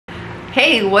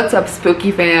Hey, what's up,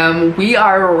 Spooky fam? We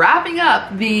are wrapping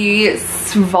up the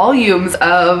volumes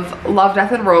of Love,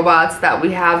 Death, and Robots that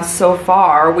we have so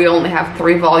far. We only have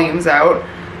 3 volumes out,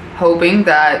 hoping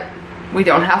that we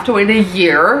don't have to wait a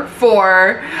year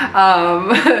for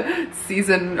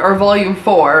season or volume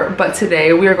 4, but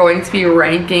today we are going to be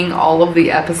ranking all of the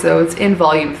episodes in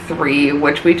volume 3,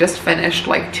 which we just finished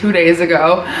like 2 days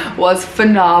ago. Was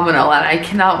phenomenal, and I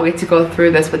cannot wait to go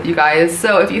through this with you guys.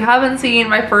 So if you haven't seen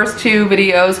my first 2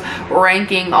 videos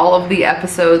ranking all of the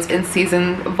episodes in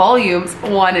season volumes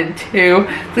 1 and 2,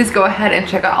 please go ahead and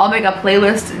check out. I'll make a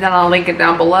playlist and I'll link it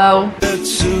down below.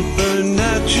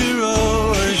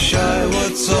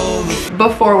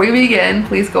 Before we begin,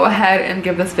 please go ahead and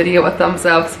give this video a thumbs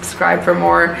up, subscribe for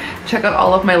more, check out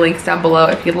all of my links down below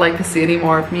if you'd like to see any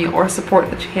more of me or support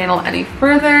the channel any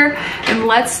further. And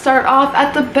let's start off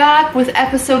at the back with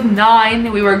episode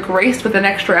 9. We were graced with an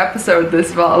extra episode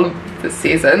this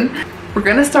season. We're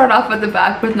gonna start off at the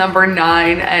back with number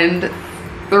 9 and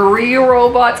 3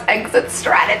 robots exit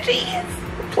strategies.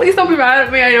 Please don't be mad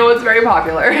at me, I know it's very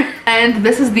popular. And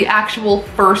this is the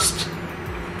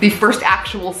first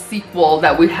actual sequel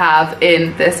that we have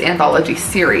in this anthology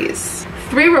series.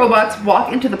 3 robots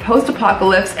walk into the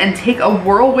post-apocalypse and take a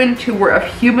whirlwind tour of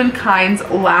humankind's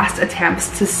last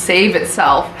attempts to save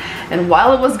itself. And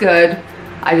while it was good,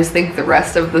 I just think the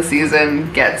rest of the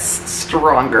season gets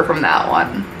stronger from that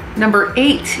one. Number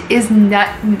 8 is Night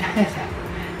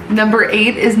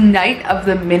of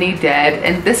the Mini Dead,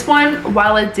 and this one,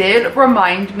 while it did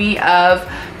remind me of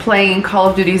playing Call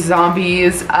of Duty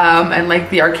Zombies and like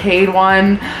the arcade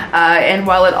one, and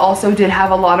while it also did have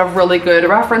a lot of really good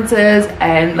references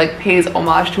and like pays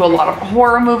homage to a lot of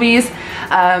horror movies,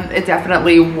 it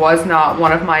definitely was not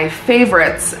one of my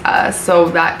favorites, so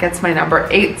that gets my number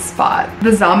 8 spot.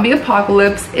 The zombie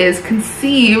apocalypse is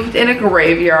conceived in a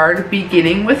graveyard,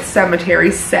 beginning with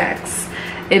cemetery sex.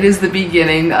 It is the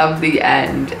beginning of the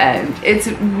end, and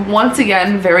it's once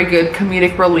again very good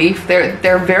comedic relief.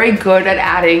 They're very good at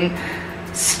adding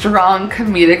strong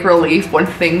comedic relief when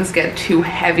things get too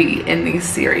heavy in these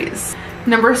series.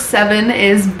 Number 7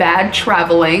 is Bad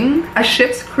Traveling. A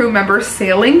ship's crew member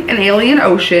sailing an alien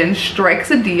ocean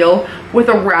strikes a deal with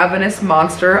a ravenous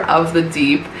monster of the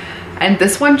deep, and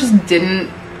this one just didn't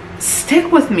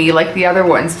stick with me like the other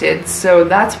ones did, so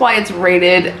that's why it's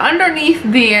rated underneath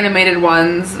the animated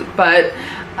ones, but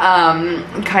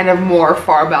kind of more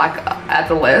far back at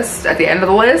the list, at the end of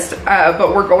the list.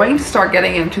 But we're going to start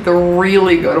getting into the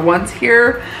really good ones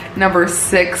here. Number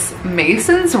 6,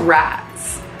 Mason's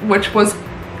Rats, which was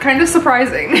kind of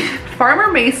surprising.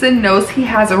 Farmer Mason knows he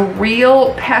has a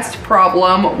real pest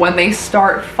problem when they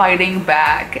start fighting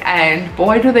back, and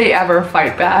boy do they ever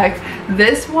fight back.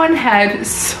 This one had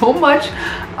so much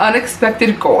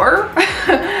unexpected gore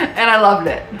and I loved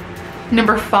it.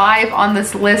 Number 5 on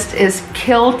this list is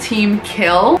Kill Team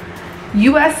Kill.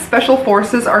 US Special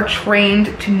Forces are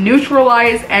trained to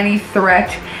neutralize any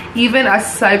threat, even a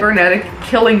cybernetic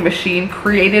killing machine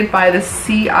created by the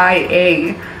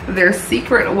CIA. Their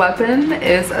secret weapon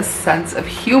is a sense of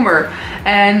humor,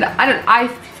 and I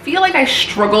feel like I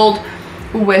struggled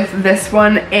with this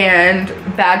one and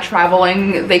Bad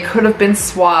Traveling. They could have been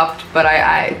swapped, but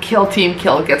Kill Team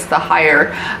Kill gets the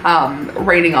higher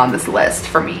rating on this list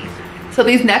for me. So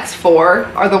these next 4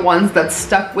 are the ones that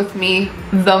stuck with me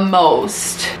the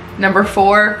most. Number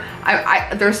 4,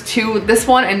 there's 2, this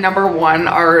one and number 1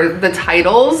 are the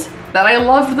titles that I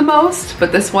loved the most,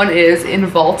 but this one is In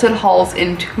Vaulted Halls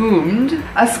Entombed.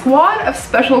 A squad of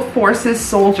Special Forces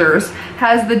soldiers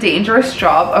has the dangerous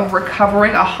job of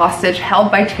recovering a hostage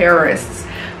held by terrorists,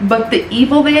 but the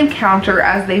evil they encounter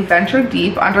as they venture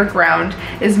deep underground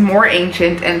is more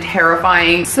ancient and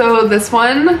terrifying. So this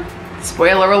one,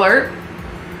 spoiler alert,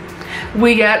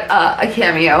 we get a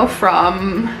cameo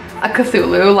from a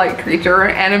Cthulhu-like creature,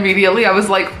 and immediately I was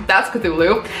like, that's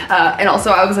Cthulhu. And also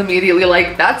I was immediately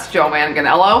like, that's Joe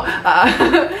Manganiello.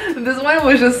 This one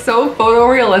was just so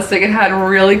photorealistic. It had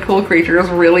really cool creatures,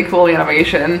 really cool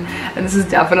animation, and this is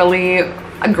definitely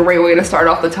a great way to start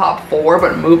off the top 4.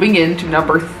 But moving into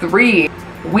number 3,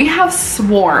 we have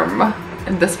Swarm.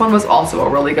 And this one was also a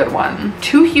really good one.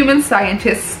 2 human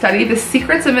scientists study the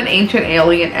secrets of an ancient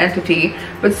alien entity,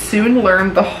 but soon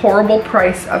learn the horrible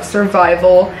price of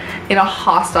survival in a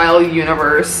hostile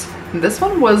universe. And this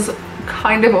one was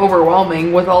kind of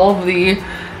overwhelming with all of the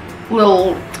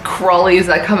little crawlies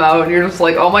that come out, and you're just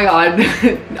like, oh my god,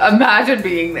 imagine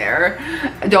being there.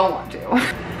 I don't want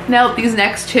to. Now, these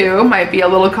next 2 might be a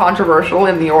little controversial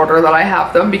in the order that I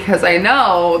have them, because I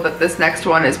know that this next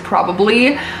one is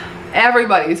probably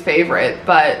everybody's favorite,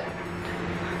 but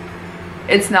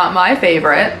it's not my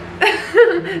favorite.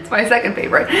 It's my second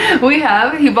favorite. We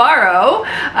have Jibaro,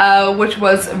 which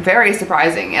was very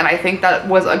surprising, and I think that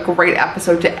was a great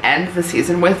episode to end the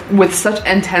season with such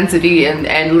intensity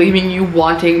and leaving you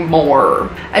wanting more.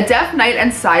 A deaf knight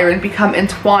and siren become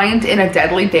entwined in a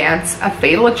deadly dance, a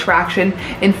fatal attraction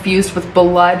infused with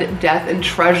blood, death, and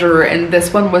treasure, and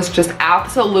this one was just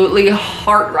absolutely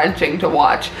heart-wrenching to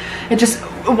watch. It just,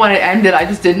 when it ended, I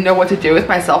just didn't know what to do with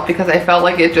myself because I felt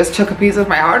like it just took a piece of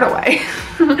my heart away.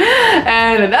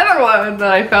 And another one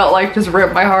that I felt like just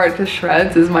ripped my heart to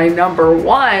shreds is my number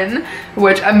one,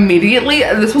 which immediately,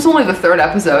 this was only the third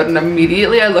episode, and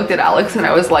immediately I looked at Alex and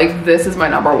I was like, this is my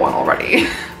number one already.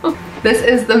 This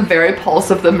is The Very Pulse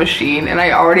of the Machine, and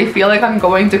I already feel like I'm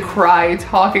going to cry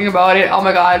talking about it. Oh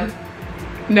my god.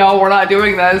 No, we're not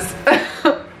doing this.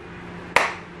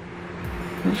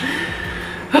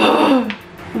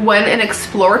 When an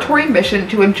exploratory mission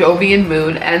to a Jovian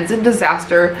moon ends in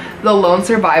disaster, the lone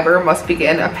survivor must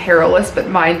begin a perilous but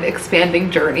mind-expanding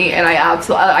journey, and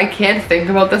I can't think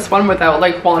about this one without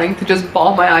like wanting to just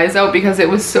bawl my eyes out because it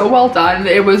was so well done.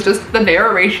 It was just the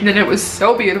narration and it was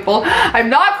so beautiful. I'm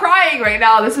not crying right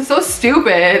now. This is so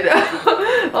stupid.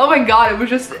 Oh my god, it was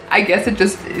just, I guess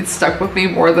it stuck with me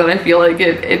more than I feel like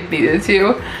it needed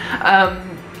to.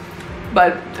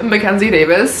 But Mackenzie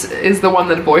Davis is the one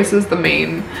that voices the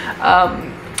main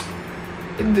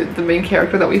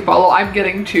character that we follow. I'm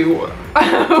getting too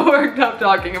worked up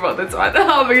talking about this one.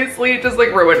 Obviously, it just like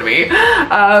ruined me.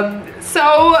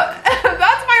 So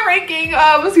that's my ranking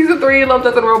of season 3, Love,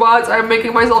 Death, and Robots. I'm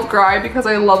making myself cry because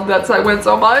I love that segment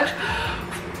so much.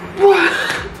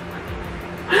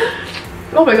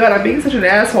 Oh my god, I'm being such an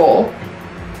asshole.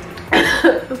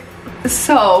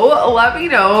 So let me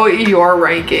know your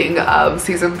ranking of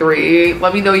season 3.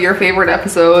 Let me know your favorite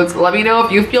episodes. Let me know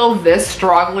if you feel this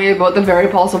strongly about The Very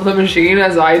Pulse of the Machine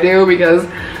as I do, because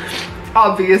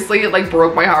obviously it like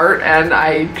broke my heart and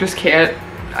I can't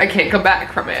come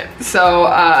back from it. So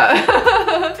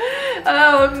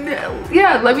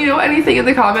yeah, let me know anything in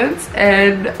the comments,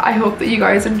 and I hope that you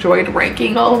guys enjoyed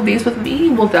ranking all of these with me.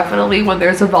 We'll definitely, when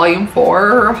there's a volume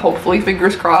 4, hopefully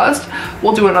fingers crossed,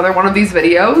 we'll do another one of these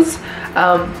videos.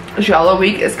 Giallo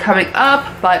week is coming up,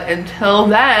 but until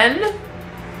then,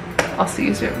 I'll see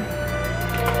you soon.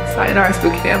 Sayonara,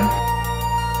 Spooky fam.